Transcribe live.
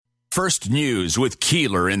First News with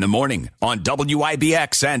Keeler in the morning on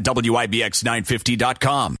WIBX and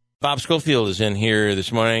WIBX950.com. Bob Schofield is in here this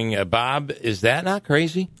morning. Bob, is that not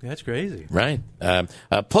crazy? That's crazy. Right.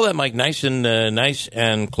 Pull that mic nice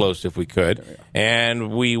and close if we could. And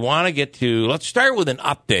we want to get to, let's start with an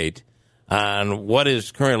update on what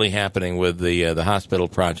is currently happening with the hospital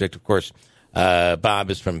project. Of course, Bob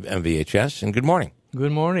is from MVHS, and good morning.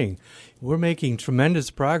 Good morning. We're making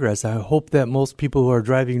tremendous progress. I hope that most people who are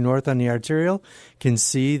driving north on the arterial can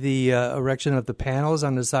see the erection of the panels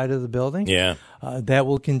on the side of the building. Yeah. That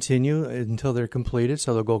will continue until they're completed.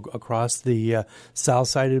 So they'll go across the south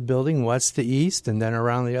side of the building, west to east, and then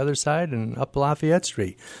around the other side and up Lafayette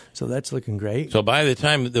Street. So that's looking great. So by the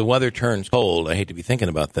time the weather turns cold, I hate to be thinking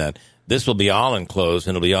about that, this will be all enclosed,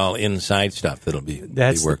 and it'll be all inside stuff that'll be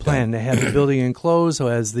That's worked the plan, on. to have the building enclosed, so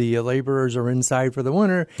as the laborers are inside for the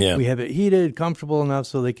winter, we have it heated, comfortable enough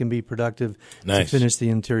so they can be productive to finish the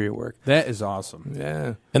interior work. That is awesome.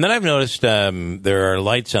 Yeah. And then I've noticed there are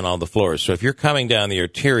lights on all the floors. So if you're coming down the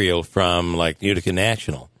arterial from, like, Utica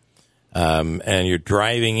National, and you're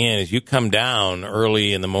driving in, as you come down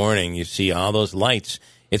early in the morning, you see all those lights.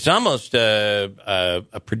 It's almost a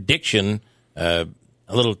prediction, a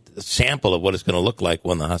little sample of what it's going to look like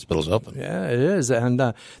when the hospital's open. Yeah, it is. And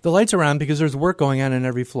the lights are on because there's work going on in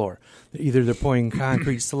every floor. Either they're pouring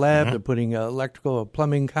concrete slab, they're putting electrical or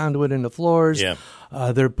plumbing conduit in the floors. Yeah.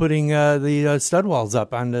 They're putting the stud walls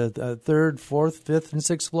up on the third, fourth, fifth, and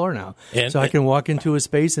sixth floor now. So I can walk into a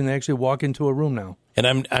space and actually walk into a room now.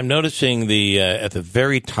 And I'm noticing the at the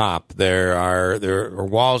very top there are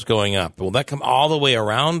walls going up. Will that come all the way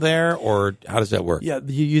around there, or how does that work? Yeah,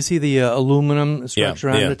 you see the aluminum structure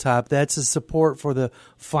on the top. That's a support for the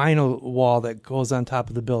final wall that goes on top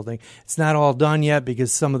of the building. It's not all done yet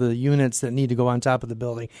because some of the units that need to go on top of the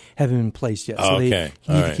building haven't been placed yet. So they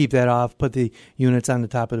need to keep that off, put the units on the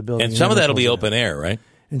top of the building. And some of that will be open air, right?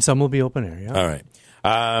 And some will be open air, yeah. All right.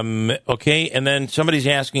 Okay, and then somebody's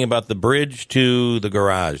asking about the bridge to the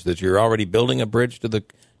garage, that you're already building a bridge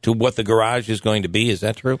to what the garage is going to be. Is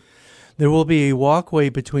that true? There will be a walkway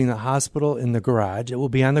between the hospital and the garage. It will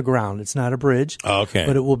be on the ground. It's not a bridge. Oh, okay.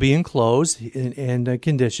 But it will be enclosed and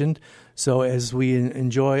conditioned. So as we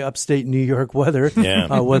enjoy upstate New York weather,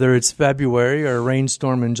 whether it's February or a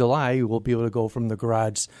rainstorm in July, we'll be able to go from the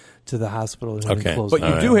garage to the hospital. But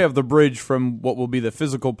you do have the bridge from what will be the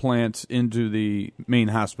physical plant into the main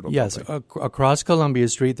hospital. Yes, across Columbia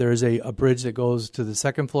Street, there is a bridge that goes to the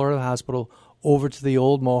second floor of the hospital over to the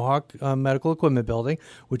old Mohawk Medical Equipment Building,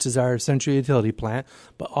 which is our central utility plant.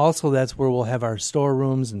 But also that's where we'll have our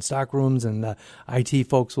storerooms and stock rooms, and IT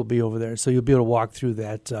folks will be over there. So you'll be able to walk through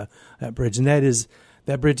that bridge. And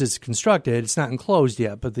that bridge is constructed. It's not enclosed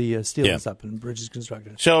yet, but the steel is up and the bridge is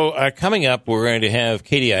constructed. So coming up, we're going to have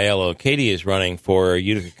Katie Aiello. Katie is running for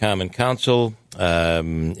Utica Common Council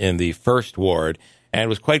in the 1st Ward, and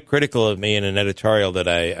was quite critical of me in an editorial that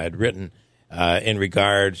I'd written in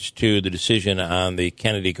regards to the decision on the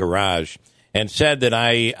Kennedy Garage, and said that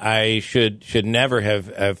I should never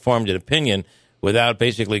have formed an opinion without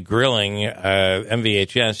basically grilling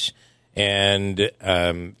MVHS and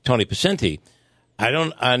Tony Pacenti. I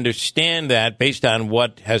don't understand that based on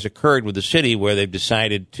what has occurred with the city, where they've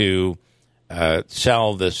decided to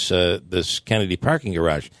sell this Kennedy parking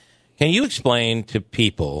garage. Can you explain to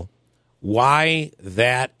people why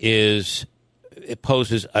that is? It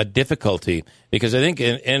poses a difficulty, because I think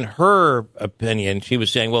in her opinion, she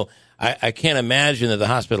was saying, well, I can't imagine that the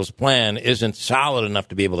hospital's plan isn't solid enough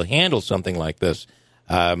to be able to handle something like this.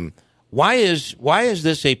 Why is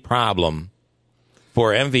this a problem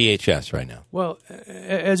for MVHS right now? Well,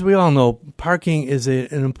 as we all know, parking is an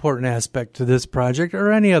important aspect to this project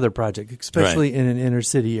or any other project, especially in an inner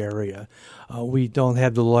city area. We don't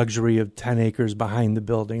have the luxury of 10 acres behind the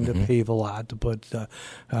building to pave a lot to put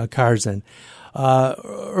cars in.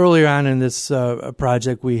 Earlier on in this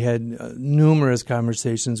project, we had numerous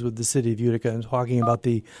conversations with the city of Utica and talking about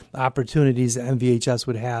the opportunities that MVHS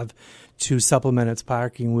would have to supplement its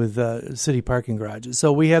parking with city parking garages.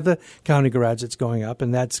 So we have the county garage that's going up,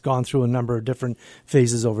 and that's gone through a number of different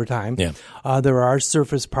phases over time. Yeah. There are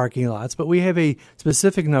surface parking lots, but we have a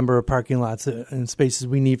specific number of parking lots and spaces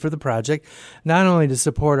we need for the project, not only to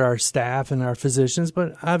support our staff and our physicians,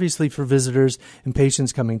 but obviously for visitors and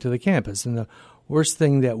patients coming to the campus. And the worst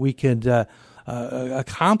thing that we could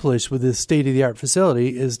accomplish with this state-of-the-art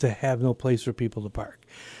facility is to have no place for people to park.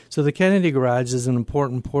 So the Kennedy Garage is an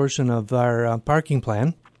important portion of our parking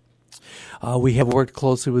plan. We have worked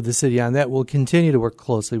closely with the city on that. We'll continue to work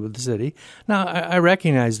closely with the city. Now, I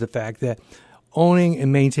recognize the fact that owning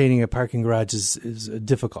and maintaining a parking garage is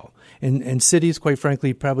difficult. And cities, quite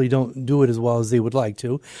frankly, probably don't do it as well as they would like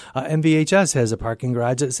to. MVHS has a parking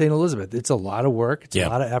garage at St. Elizabeth. It's a lot of work. It's a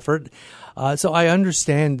lot of effort. So I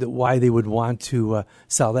understand why they would want to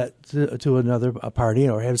sell that to another party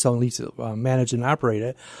or have someone at least manage and operate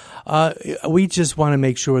it. We just want to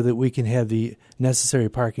make sure that we can have the necessary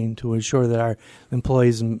parking to ensure that our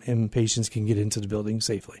employees and patients can get into the building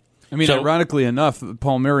safely. I mean, ironically enough,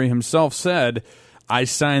 Paul Murray himself said, I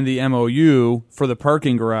signed the MOU for the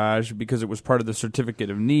parking garage because it was part of the certificate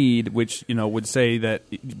of need, which, would say that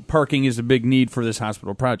parking is a big need for this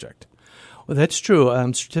hospital project. Well, that's true.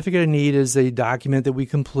 Certificate of need is a document that we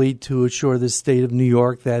complete to assure the state of New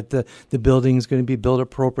York that the building is going to be built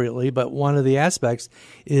appropriately. But one of the aspects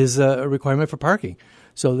is a requirement for parking.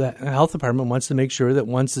 So the health department wants to make sure that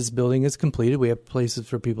once this building is completed, we have places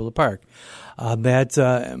for people to park.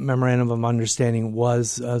 That memorandum of understanding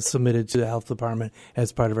was submitted to the health department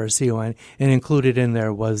as part of our CON, and included in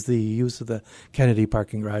there was the use of the Kennedy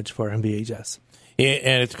parking garage for MVHS.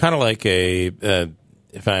 And it's kind of like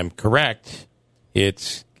if I'm correct,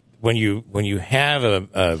 it's when you have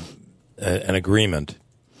an agreement,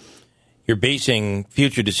 you're basing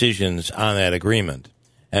future decisions on that agreement.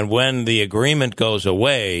 And when the agreement goes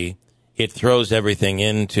away, it throws everything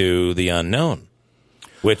into the unknown,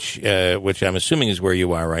 which I'm assuming is where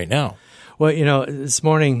you are right now. Well, this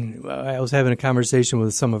morning I was having a conversation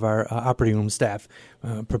with some of our operating room staff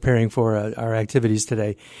preparing for our activities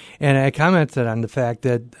today, and I commented on the fact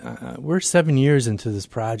that we're 7 years into this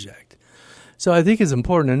project. So I think it's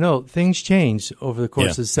important to note things change over the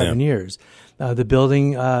course of 7 years. The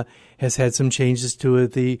building has had some changes to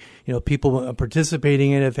it. The people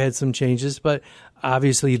participating in it have had some changes, but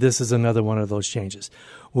obviously this is another one of those changes.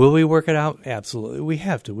 Will we work it out? Absolutely. We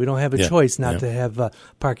have to. We don't have a choice not to have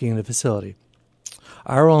parking in the facility.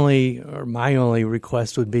 My only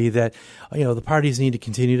request would be that, the parties need to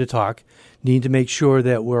continue to talk, need to make sure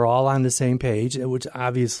that we're all on the same page, which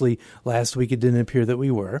obviously last week it didn't appear that we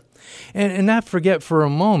were. And not forget for a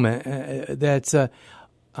moment that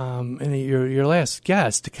and your last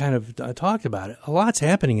guest kind of talked about it. A lot's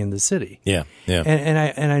happening in the city. Yeah.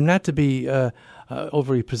 And I'm not to be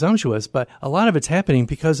overly presumptuous, but a lot of it's happening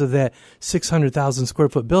because of that 600,000 square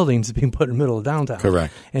foot building that's being put in the middle of downtown.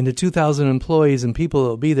 Correct. And the 2,000 employees and people that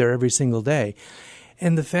will be there every single day.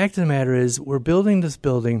 And the fact of the matter is, we're building this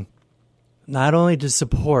building not only to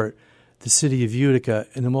support the city of Utica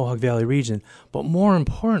and the Mohawk Valley region, but more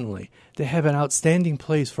importantly, to have an outstanding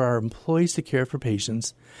place for our employees to care for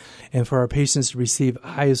patients and for our patients to receive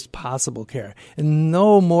highest possible care. And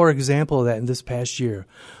no more example of that in this past year,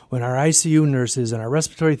 when our ICU nurses and our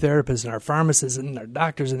respiratory therapists and our pharmacists and our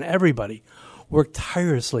doctors and everybody work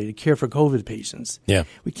tirelessly to care for COVID patients. Yeah.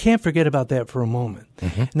 We can't forget about that for a moment.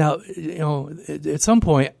 Mm-hmm. Now, at some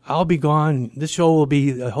point, I'll be gone. This show will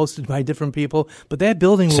be hosted by different people, but that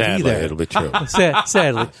building will be there. It'll be true.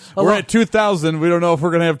 Sadly. We're at 2000. We don't know if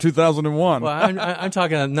we're going to have 2001. Well, I'm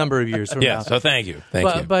talking a number of years from now. So thank you.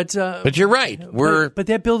 But you're right. But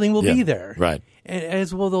that building will be there. Right. And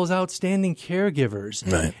as will those outstanding caregivers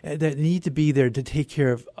that need to be there to take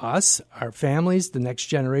care of us, our families, the next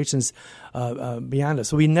generations beyond us.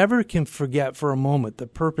 So we never can forget for a moment the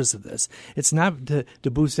purpose of this. It's not to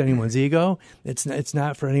boost anyone's ego. It's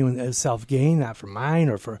not for anyone's self-gain, not for mine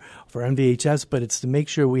or for MVHS, but it's to make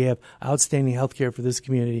sure we have outstanding health care for this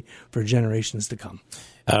community for generations to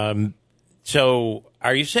come. So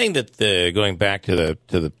are you saying that going back to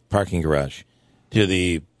the parking garage, to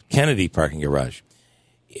the Kennedy parking garage,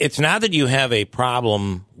 it's not that you have a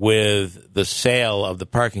problem with the sale of the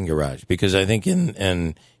parking garage, because I think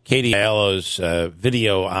in Katie Aiello's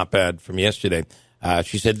video op-ed from yesterday,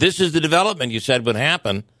 she said, this is the development you said would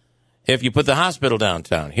happen if you put the hospital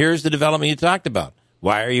downtown. Here's the development you talked about.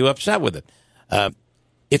 Why are you upset with it?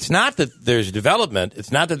 It's not that there's development.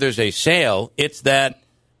 It's not that there's a sale. It's that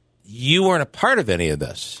you weren't a part of any of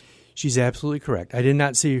this. She's absolutely correct. I did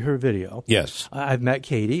not see her video. Yes. I've met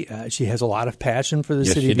Katie. She has a lot of passion for the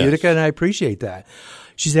city of Utica, and I appreciate that.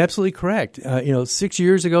 She's absolutely correct. 6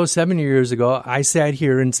 years ago, 7 years ago, I sat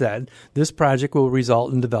here and said, this project will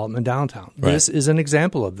result in development downtown. Right. This is an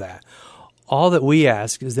example of that. All that we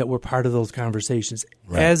ask is that we're part of those conversations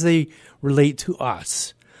as they relate to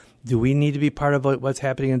us. Do we need to be part of what's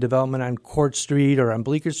happening in development on Court Street or on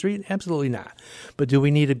Bleecker Street? Absolutely not. But do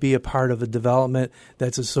we need to be a part of a development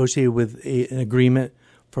that's associated with an agreement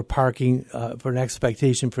for parking, for an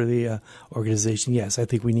expectation for the organization? Yes, I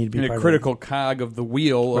think we need to be part of a critical cog of the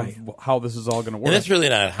wheel of how this is all going to work. And that's really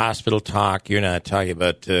not hospital talk. You're not talking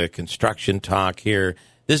about construction talk here.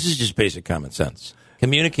 This is just basic common sense.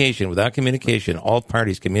 Communication. Without communication, all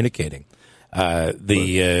parties communicating.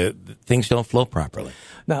 things don't flow properly.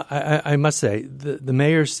 Now, I must say, the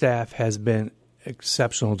mayor's staff has been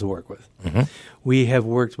exceptional to work with. Mm-hmm. We have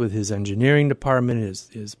worked with his engineering department,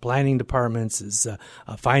 his planning departments, his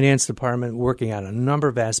finance department, working on a number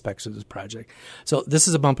of aspects of this project. So this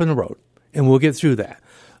is a bump in the road, and we'll get through that.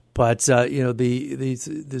 But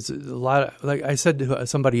there's a lot of, like I said to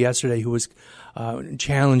somebody yesterday who was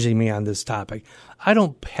challenging me on this topic. I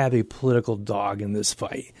don't have a political dog in this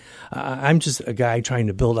fight. I'm just a guy trying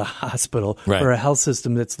to build a hospital or a health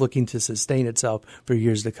system that's looking to sustain itself for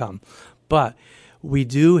years to come. But we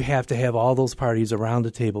do have to have all those parties around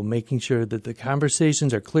the table, making sure that the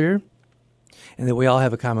conversations are clear and that we all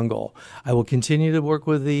have a common goal. I will continue to work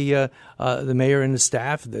with the mayor and the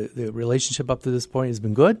staff. The relationship up to this point has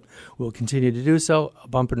been good. We'll continue to do so. A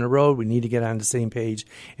bump in the road. We need to get on the same page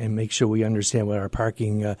and make sure we understand what our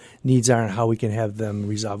parking needs are and how we can have them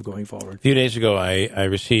resolved going forward. A few days ago, I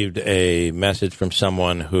received a message from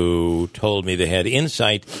someone who told me they had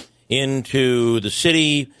insight into the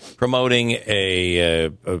city promoting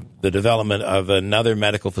the development of another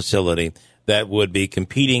medical facility that would be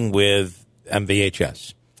competing with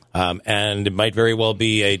MVHS, and it might very well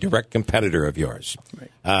be a direct competitor of yours.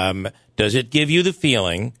 Right. Does it give you the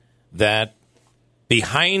feeling that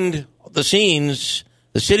behind the scenes,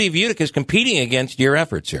 the city of Utica is competing against your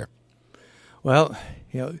efforts here? Well,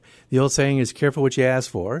 the old saying is careful what you ask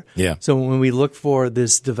for. Yeah. So when we look for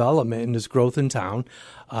this development and this growth in town,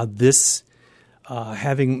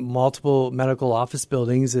 having multiple medical office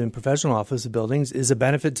buildings and professional office buildings is a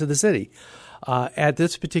benefit to the city. At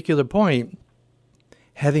this particular point,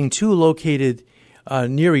 having two located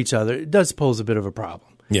near each other, it does pose a bit of a problem.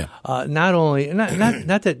 Yeah.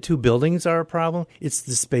 Not that two buildings are a problem; it's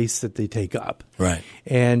the space that they take up. Right.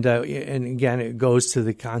 And again, it goes to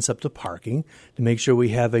the concept of parking to make sure we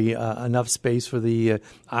have enough space for the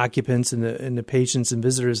occupants and the patients and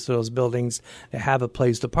visitors to those buildings to have a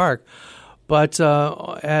place to park. But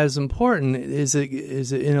as important is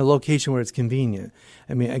it in a location where it's convenient.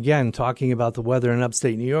 I mean, again, talking about the weather in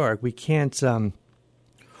upstate New York, we can't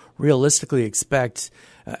realistically expect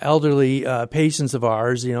elderly patients of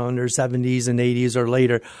ours, in their 70s and 80s or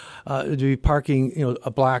later, to be parking,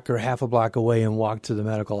 a block or half a block away and walk to the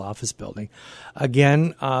medical office building.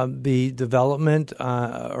 Again, the development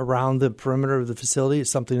around the perimeter of the facility is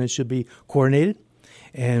something that should be coordinated.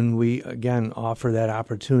 And we, again, offer that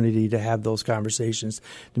opportunity to have those conversations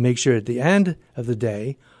to make sure at the end of the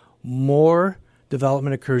day, more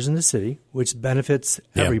development occurs in the city, which benefits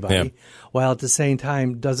everybody, while at the same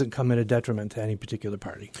time doesn't come at a detriment to any particular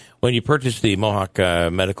party. When you purchased the Mohawk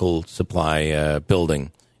Medical Supply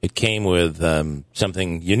building, it came with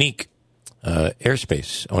something unique,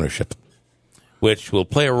 airspace ownership, which will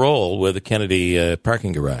play a role with the Kennedy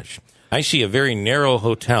parking garage. I see a very narrow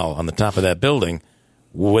hotel on the top of that building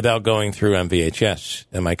without going through MVHS.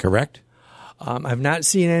 Am I correct? I've not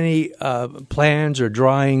seen any plans or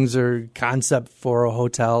drawings or concept for a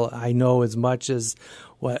hotel. I know as much as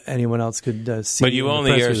what anyone else could see. But you own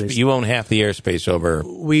you own half the airspace over.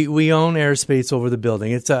 We own airspace over the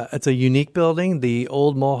building. It's a unique building. The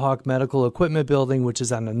old Mohawk Medical Equipment building, which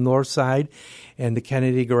is on the north side, and the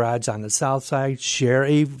Kennedy garage on the south side, share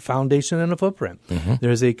a foundation and a footprint. Mm-hmm.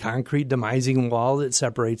 There's a concrete demising wall that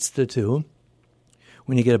separates the two.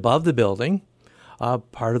 When you get above the building,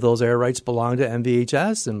 part of those air rights belong to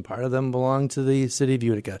MVHS and part of them belong to the city of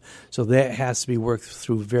Utica. So that has to be worked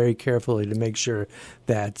through very carefully to make sure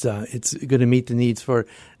that it's going to meet the needs for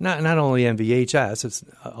not only MVHS,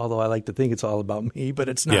 although I like to think it's all about me, but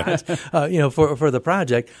it's not, for the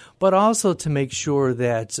project, but also to make sure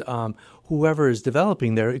that whoever is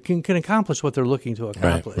developing there can accomplish what they're looking to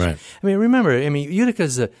accomplish. Right. I mean, remember, Utica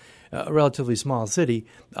is a relatively small city.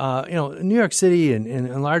 New York City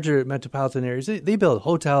and larger metropolitan areas, they build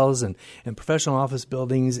hotels and professional office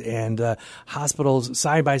buildings and hospitals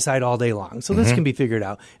side by side all day long. So this can be figured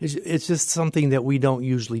out. It's just something that we don't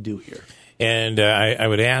usually do here. And I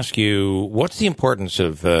would ask you, what's the importance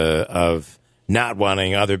of not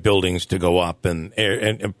wanting other buildings to go up and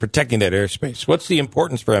protecting that airspace? What's the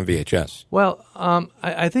importance for MVHS? Well,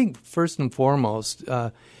 I think first and foremost,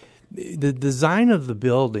 the design of the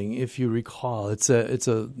building, if you recall,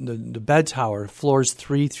 the bed tower, floors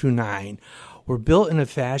 3 through 9, were built in a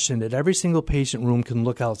fashion that every single patient room can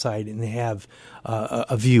look outside and have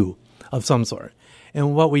a view of some sort.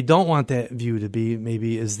 And what we don't want that view to be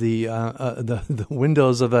maybe is the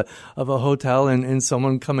windows of a hotel and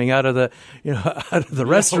someone coming out of the out of the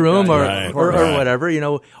restroom or whatever,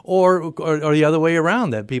 or the other way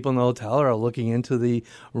around, that people in the hotel are looking into the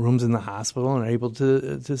rooms in the hospital and are able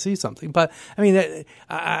to see something. But I mean,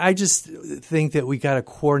 I just think that we got to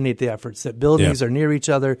coordinate the efforts, that buildings are near each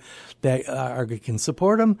other, that can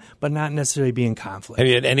support them, but not necessarily be in conflict. Have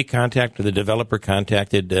you had any contact with the developer?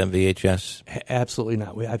 Contacted VHS? Absolutely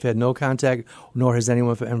not. I've had no contact, nor has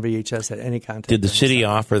anyone from MVHS had any contact. Did the city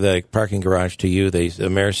offer the parking garage to you? The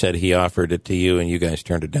mayor said he offered it to you, and you guys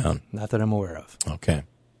turned it down. Not that I'm aware of. Okay.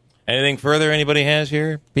 Anything further anybody has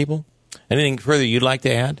here, people? Anything further you'd like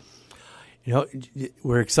to add?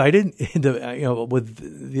 We're excited.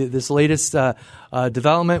 With this latest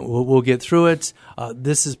development, we'll get through it.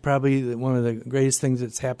 This is probably one of the greatest things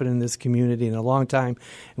that's happened in this community in a long time,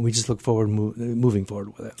 and we just look forward moving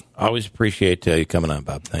forward with it. Always appreciate you coming on,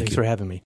 Bob. Thanks for having me.